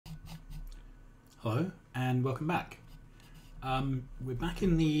Hello and welcome back. We're back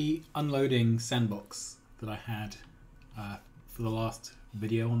in the unloading sandbox that I had for the last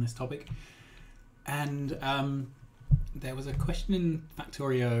video on this topic, and there was a question in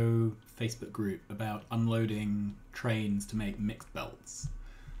Factorio Facebook group about unloading trains to make mixed belts.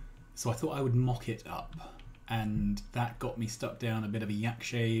 So I thought I would mock it up, and that got me stuck down a bit of a yak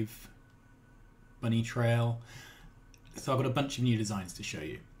shave bunny trail. So I've got a bunch of new designs to show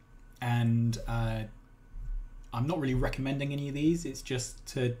you. And I'm not really recommending any of these, it's just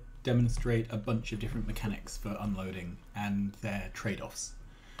to demonstrate a bunch of different mechanics for unloading and their trade-offs.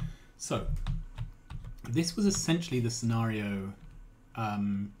 So this was essentially the scenario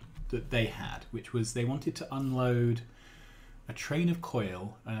that they had, which was they wanted to unload a train of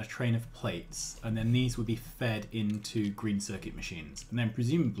coil and a train of plates, and then these would be fed into green circuit machines and then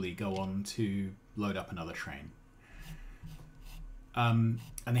presumably go on to load up another train. And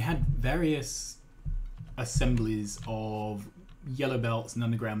they had various assemblies of yellow belts and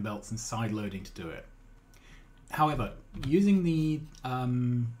underground belts and side loading to do it. However, using the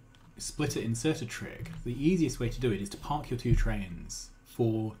splitter inserter trick, the easiest way to do it is to park your two trains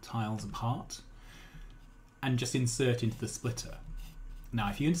 4 tiles apart and just insert into the splitter.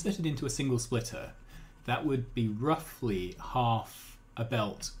 Now, if you insert it into a single splitter, that would be roughly half a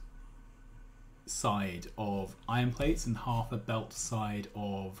belt side of iron plates and half a belt side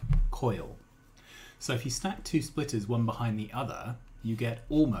of coil. So if you stack 2 splitters one behind the other, you get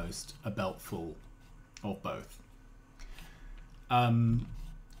almost a belt full of both. And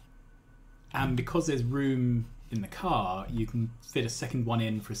because there's room in the car, you can fit a second one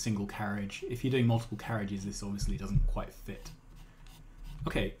in for a single carriage. If you're doing multiple carriages, this obviously doesn't quite fit.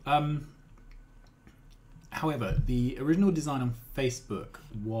 Okay, however, the original design on Facebook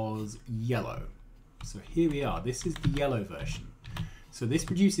was yellow. So here we are, this is the yellow version. So this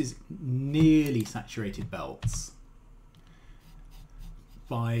produces nearly saturated belts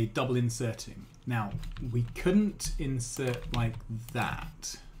by double inserting. Now, we couldn't insert like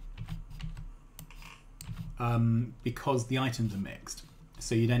that because the items are mixed.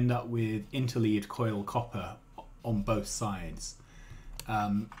 So you'd end up with interleaved coil copper on both sides.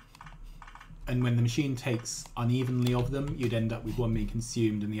 And when the machine takes unevenly of them, you'd end up with one being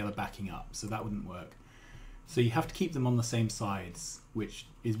consumed and the other backing up, so that wouldn't work. So you have to keep them on the same sides, which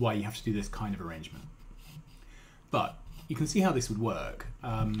is why you have to do this kind of arrangement. But you can see how this would work.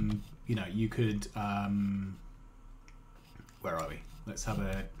 You know, you could, where are we? Let's have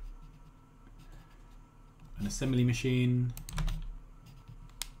an assembly machine.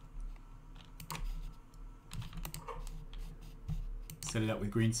 Set it up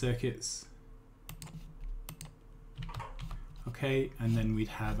with green circuits. Okay, and then we'd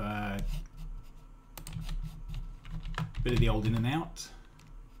have a bit of the old in and out.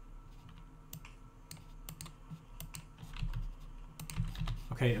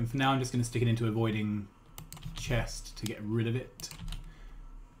 Okay, and for now I'm just going to stick it into avoiding chest to get rid of it.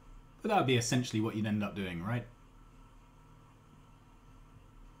 But that would be essentially what you'd end up doing, right?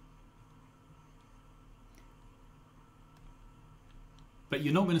 But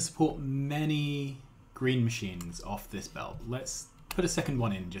you're not going to support many green machines off this belt. Let's put a second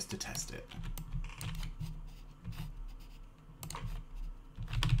one in just to test it.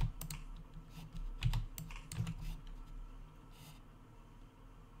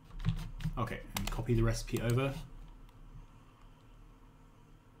 Okay, and copy the recipe over.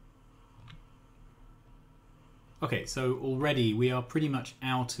 Okay, so already we are pretty much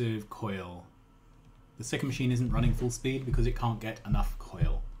out of coil. The second machine isn't running full speed because it can't get enough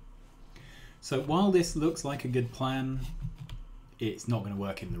coil. So while this looks like a good plan, it's not going to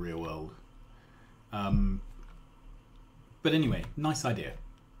work in the real world. But anyway, nice idea.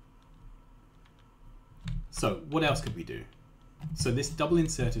 So what else could we do? So this double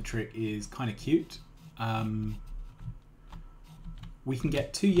inserter trick is kind of cute. We can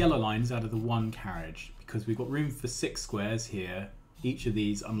get 2 yellow lines out of the one carriage because we've got room for 6 squares here. Each of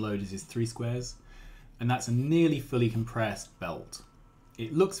these unloaders is 3 squares, and that's a nearly fully compressed belt.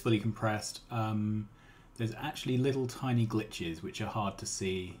 It looks fully compressed. There's actually little tiny glitches which are hard to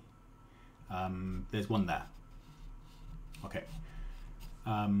see. There's one there. Okay.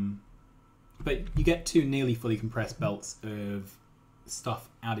 But you get 2 nearly fully compressed belts of stuff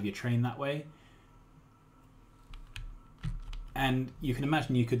out of your train that way. And you can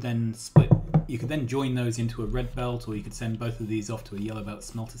imagine you could then join those into a red belt, or you could send both of these off to a yellow belt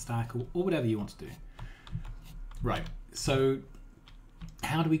smelter stack, or whatever you want to do. Right, so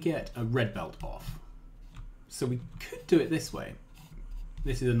how do we get a red belt off? So we could do it this way.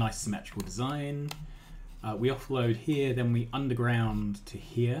 This is a nice symmetrical design. We offload here, then we underground to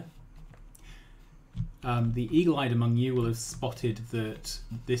here. The eagle-eyed among you will have spotted that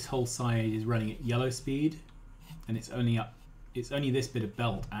this whole side is running at yellow speed, and it's only this bit of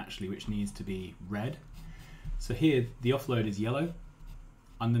belt actually which needs to be red. So here the offload is yellow,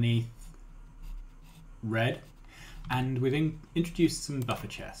 underneath red, and we've introduced some buffer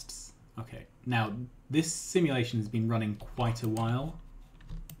chests. Okay, now this simulation has been running quite a while,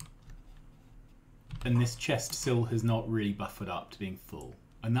 and this chest still has not really buffered up to being full.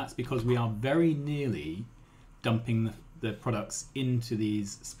 And that's because we are very nearly dumping the products into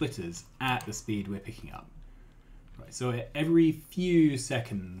these splitters at the speed we're picking up. Right, so every few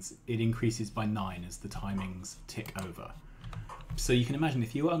seconds it increases by 9 as the timings tick over. So you can imagine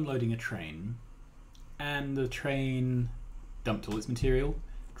if you were unloading a train and the train dumped all its material,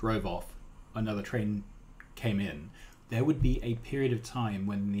 drove off, another train came in, there would be a period of time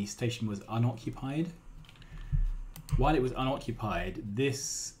when the station was unoccupied. While it was unoccupied,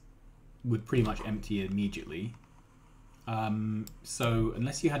 this would pretty much empty immediately. So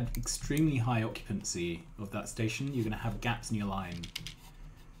unless you had extremely high occupancy of that station, you're going to have gaps in your line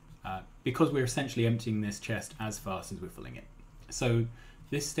because we're essentially emptying this chest as fast as we're filling it. So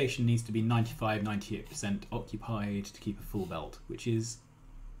this station needs to be 95–98% occupied to keep a full belt, which is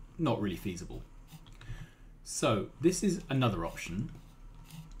not really feasible. So this is another option.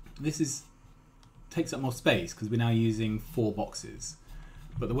 This takes up more space because we're now using 4 boxes.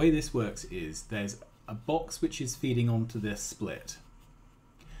 But the way this works is there's a box which is feeding onto this split.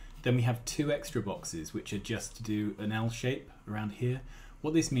 Then we have 2 extra boxes which are just to do an L shape around here.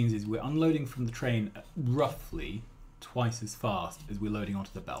 What this means is we're unloading from the train at roughly twice as fast as we're loading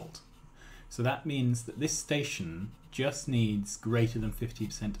onto the belt. So that means that this station just needs greater than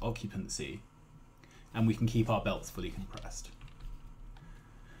 50% occupancy, and we can keep our belts fully compressed.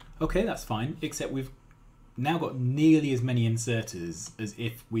 Okay, that's fine, except we've now got nearly as many inserters as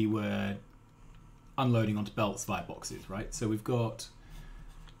if we were unloading onto belts via boxes, right? So we've got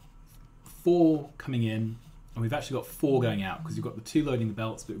 4 coming in, and we've actually got 4 going out because we've got the 2 loading the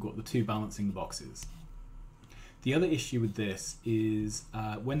belts, but we've got the 2 balancing the boxes. The other issue with this is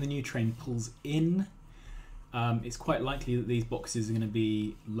when the new train pulls in, it's quite likely that these boxes are going to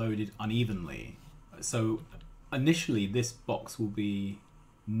be loaded unevenly. So initially this box will be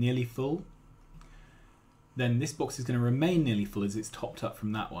nearly full, then this box is going to remain nearly full as it's topped up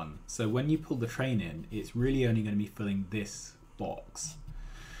from that one. So when you pull the train in, it's really only going to be filling this box.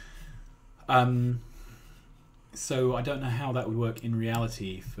 So I don't know how that would work in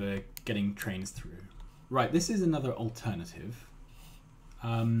reality for getting trains through. Right, this is another alternative.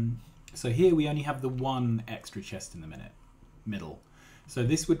 So here we only have the 1 extra chest in the middle. So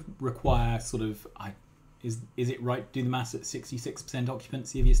this would require sort of, is it right to do the maths at 66%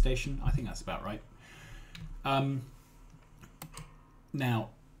 occupancy of your station? I think that's about right. Now,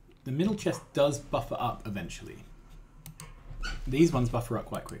 the middle chest does buffer up eventually. These ones buffer up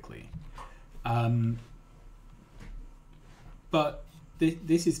quite quickly. But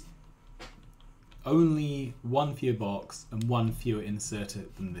this is only 1 fewer box and 1 fewer inserter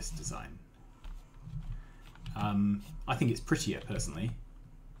than this design. I think it's prettier personally,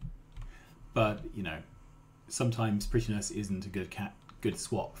 but you know, sometimes prettiness isn't a good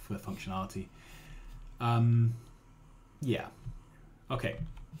swap for functionality. Yeah, okay.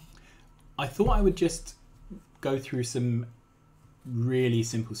 I thought I would just go through some really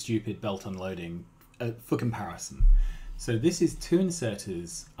simple, stupid belt unloading for comparison. So this is 2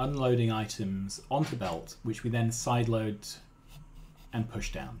 inserters unloading items onto belt, which we then sideload and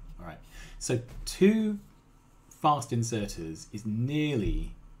push down. All right. So 2 fast inserters is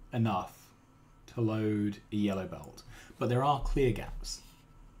nearly enough to load a yellow belt, but there are clear gaps.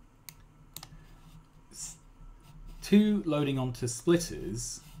 2 loading onto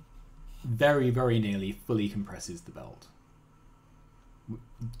splitters very, very nearly fully compresses the belt.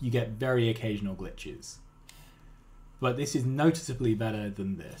 You get very occasional glitches. But this is noticeably better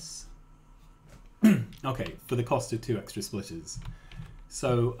than this. Okay, for the cost of 2 extra splitters.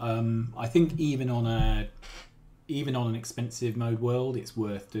 So I think even on an expensive mode world, it's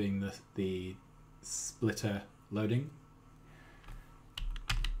worth doing the splitter loading.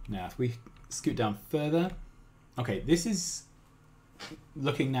 Now, if we scoot down further, okay, this is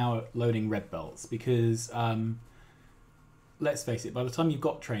looking now at loading red belts because let's face it, by the time you've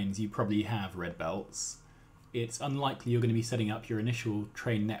got trains, you probably have red belts. It's unlikely you're going to be setting up your initial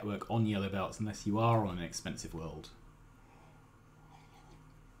train network on yellow belts unless you are on an expensive world.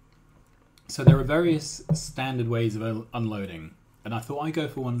 So there are various standard ways of unloading, and I thought I'd go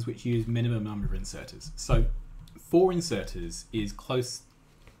for ones which use minimum number of inserters. So 4 inserters is close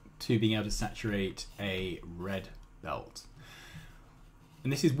to being able to saturate a red belt.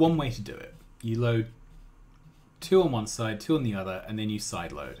 And this is one way to do it. You load two on one side, two on the other, and then you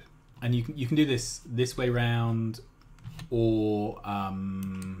side load. And you can do this way round, or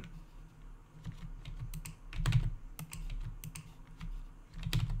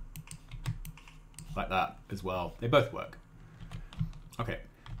like that as well. They both work. Okay.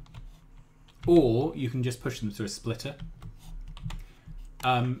 Or you can just push them through a splitter.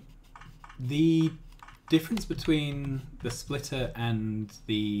 The difference between the splitter and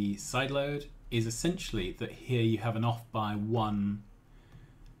the side load is essentially that here you have an off by one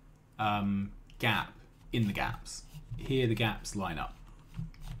gap in the gaps. Here the gaps line up.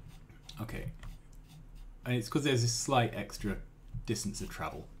 Okay. And it's because there's a slight extra distance of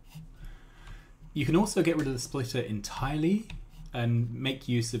travel. You can also get rid of the splitter entirely and make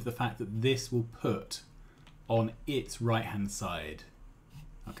use of the fact that this will put on its right hand side.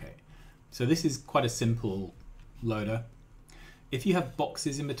 Okay, so this is quite a simple loader. If you have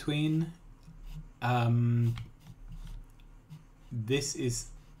boxes in between, this is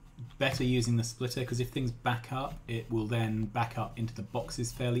better using the splitter, because if things back up, it will then back up into the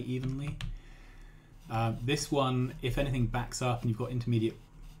boxes fairly evenly. This one, if anything backs up and you've got intermediate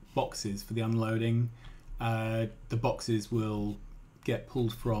boxes for the unloading, the boxes will get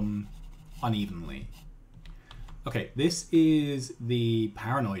pulled from unevenly. Okay, this is the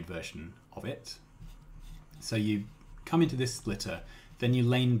paranoid version of it. So you come into this splitter, then you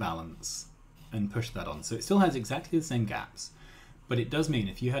lane balance and push that on. So it still has exactly the same gaps, but it does mean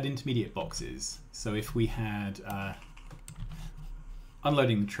if you had intermediate boxes, so if we had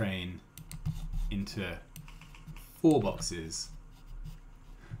unloading the train into 4 boxes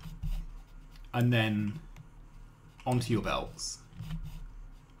and then onto your belts,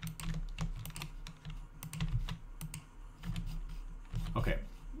 okay,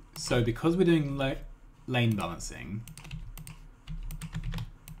 so because we're doing lane balancing,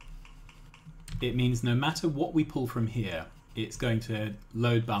 it means no matter what we pull from here, it's going to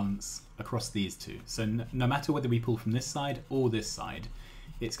load balance across these two. So no matter whether we pull from this side or this side,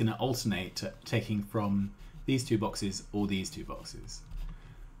 it's going to alternate to taking from these 2 boxes or these 2 boxes.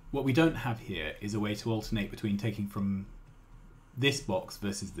 What we don't have here is a way to alternate between taking from this box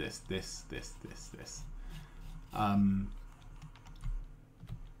versus this,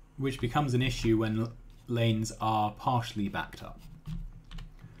 which becomes an issue when lanes are partially backed up.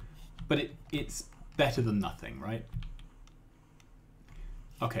 But it's better than nothing, right?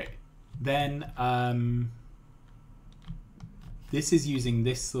 Okay, then this is using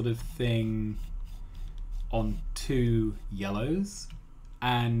this sort of thing on 2 yellows.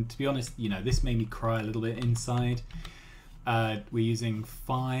 And to be honest, you know, this made me cry a little bit inside. We're using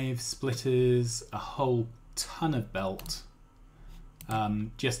 5 splitters, a whole ton of belt,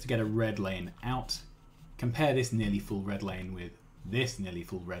 just to get a red lane out. Compare this nearly full red lane with this nearly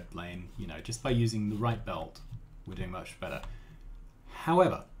full red lane. You know, just by using the right belt, we're doing much better.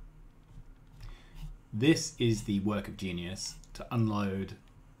 However, this is the work of genius to unload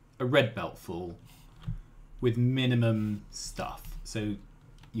a red belt full with minimum stuff. So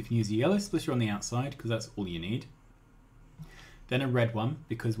you can use a yellow splitter on the outside because that's all you need. Then a red one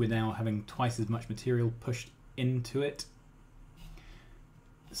because we're now having twice as much material pushed into it.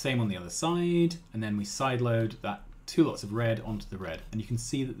 Same on the other side, and then we side load that 2 lots of red onto the red. And you can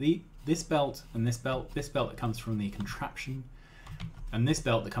see that this belt and this belt that comes from the contraption, and this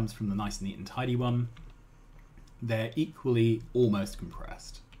belt that comes from the nice, neat and tidy one, they're equally almost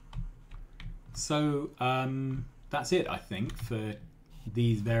compressed. So that's it, I think, for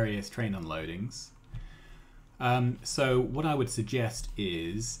these various train unloadings. So what I would suggest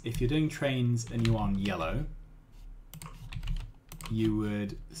is, if you're doing trains and you're on yellow, you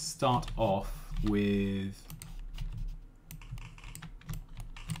would start off with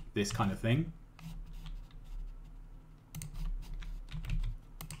this kind of thing.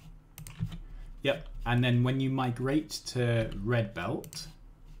 Yep, and then when you migrate to red belt,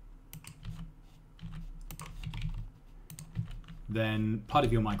 then part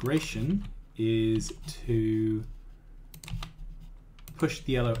of your migration is to push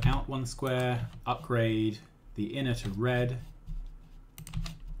the yellow out 1 square, upgrade the inner to red,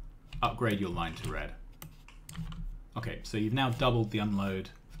 upgrade your line to red. Okay, so you've now doubled the unload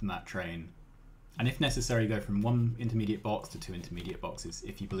from that train, and if necessary go from 1 intermediate box to 2 intermediate boxes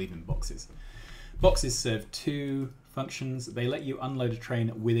if you believe in boxes. Boxes serve 2 functions. They let you unload a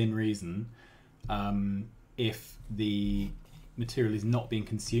train within reason if the material is not being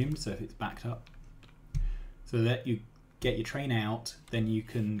consumed, so if it's backed up. So they let you get your train out, then you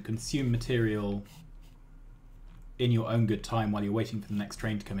can consume material in your own good time while you're waiting for the next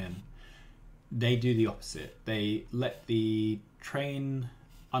train to come in. They do the opposite. They let the train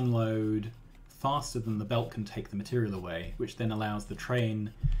unload faster than the belt can take the material away, which then allows the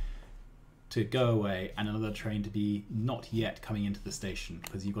train to go away and another train to be not yet coming into the station,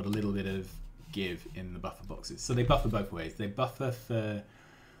 because you've got a little bit of give in the buffer boxes. So they buffer both ways. They buffer for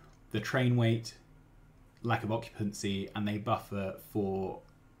the train weight, lack of occupancy, and they buffer for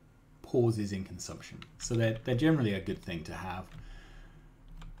pauses in consumption. So they're generally a good thing to have.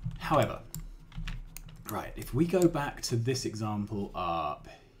 However, right, if we go back to this example up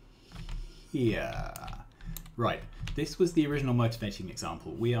here, right, this was the original motivating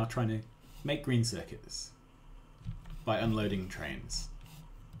example. We are trying to make green circuits by unloading trains.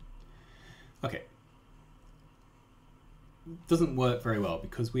 Okay. Doesn't work very well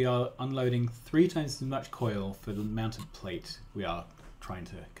because we are unloading 3 times as much coil for the amount of plate we are trying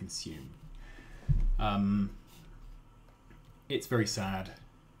to consume. It's very sad.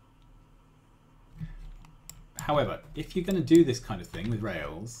 However, if you're going to do this kind of thing with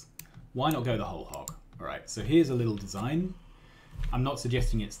rails, why not go the whole hog? All right, so here's a little design. I'm not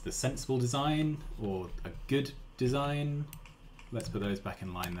suggesting it's the sensible design or a good design. Let's put those back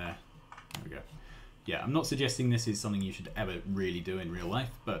in line there. There we go. Yeah, I'm not suggesting this is something you should ever really do in real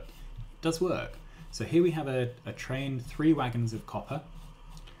life, but it does work. So here we have a train, 3 wagons of copper,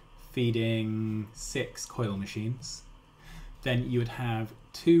 feeding 6 coil machines. Then you would have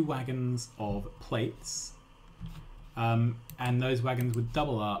 2 wagons of plates, and those wagons would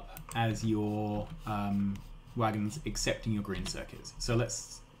double up as your wagons accepting your green circuits. So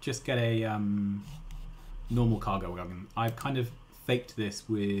let's just get a normal cargo wagon. I've kind of faked this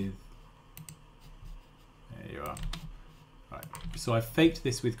with... There you are. Right. So I've faked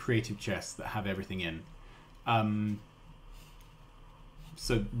this with creative chests that have everything in.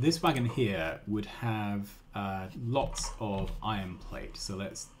 So this wagon here would have lots of iron plate. So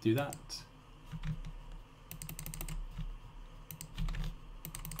let's do that.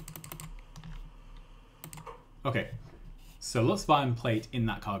 Okay, so lots of iron plate in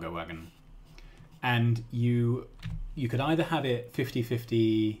that cargo wagon. And you could either have it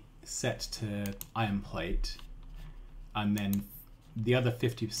 50-50 set to iron plate, and then the other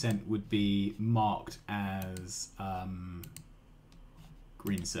 50% would be marked as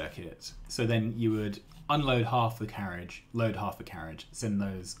green circuit. So then you would unload half the carriage, load half the carriage, send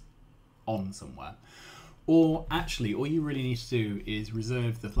those on somewhere. Or actually, all you really need to do is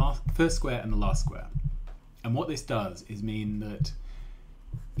reserve the first square and the last square. And what this does is mean that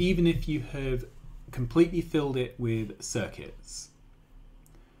even if you have completely filled it with circuits,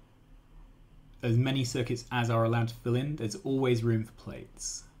 as many circuits as are allowed to fill in, there's always room for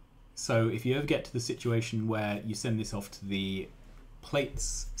plates. So if you ever get to the situation where you send this off to the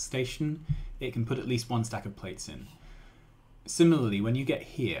plates station, it can put at least 1 stack of plates in. Similarly, when you get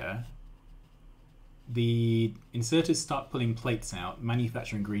here, the inserters start pulling plates out,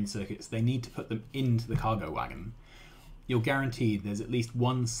 manufacturing green circuits. They need to put them into the cargo wagon. You're guaranteed there's at least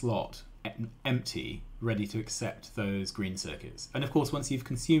 1 slot empty, ready to accept those green circuits. And of course, once you've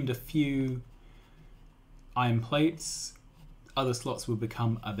consumed a few iron plates, other slots will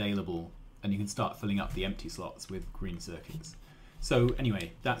become available and you can start filling up the empty slots with green circuits. So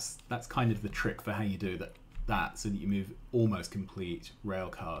anyway, that's kind of the trick for how you do that so that you move almost complete rail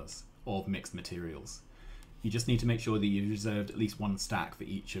cars of mixed materials. You just need to make sure that you've reserved at least 1 stack for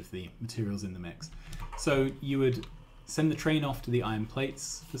each of the materials in the mix. So you would send the train off to the iron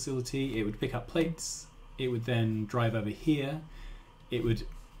plates facility, it would pick up plates, it would then drive over here, it would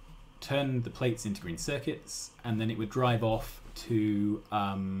turn the plates into green circuits, and then it would drive off to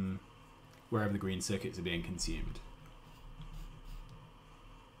wherever the green circuits are being consumed.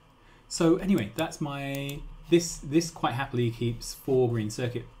 So anyway, that's my... This quite happily keeps 4 green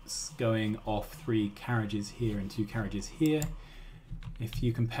circuits going off 3 carriages here and 2 carriages here. If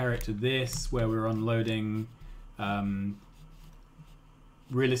you compare it to this, where we're unloading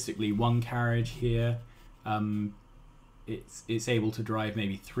realistically 1 carriage here, it's able to drive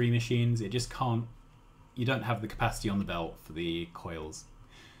maybe 3 machines. It just can't, you don't have the capacity on the belt for the coils.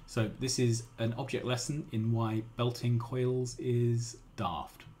 So this is an object lesson in why belting coils is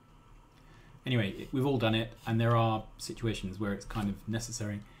daft. Anyway, we've all done it, and there are situations where it's kind of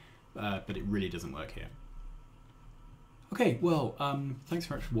necessary, but it really doesn't work here. Okay, well, thanks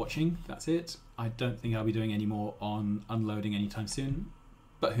very much for watching. That's it. I don't think I'll be doing any more on unloading anytime soon,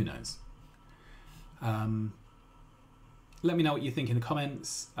 but who knows. Let me know what you think in the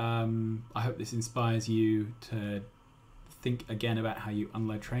comments. I hope this inspires you to think again about how you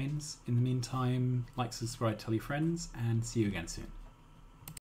unload trains. In the meantime, like, subscribe, tell your friends, and see you again soon.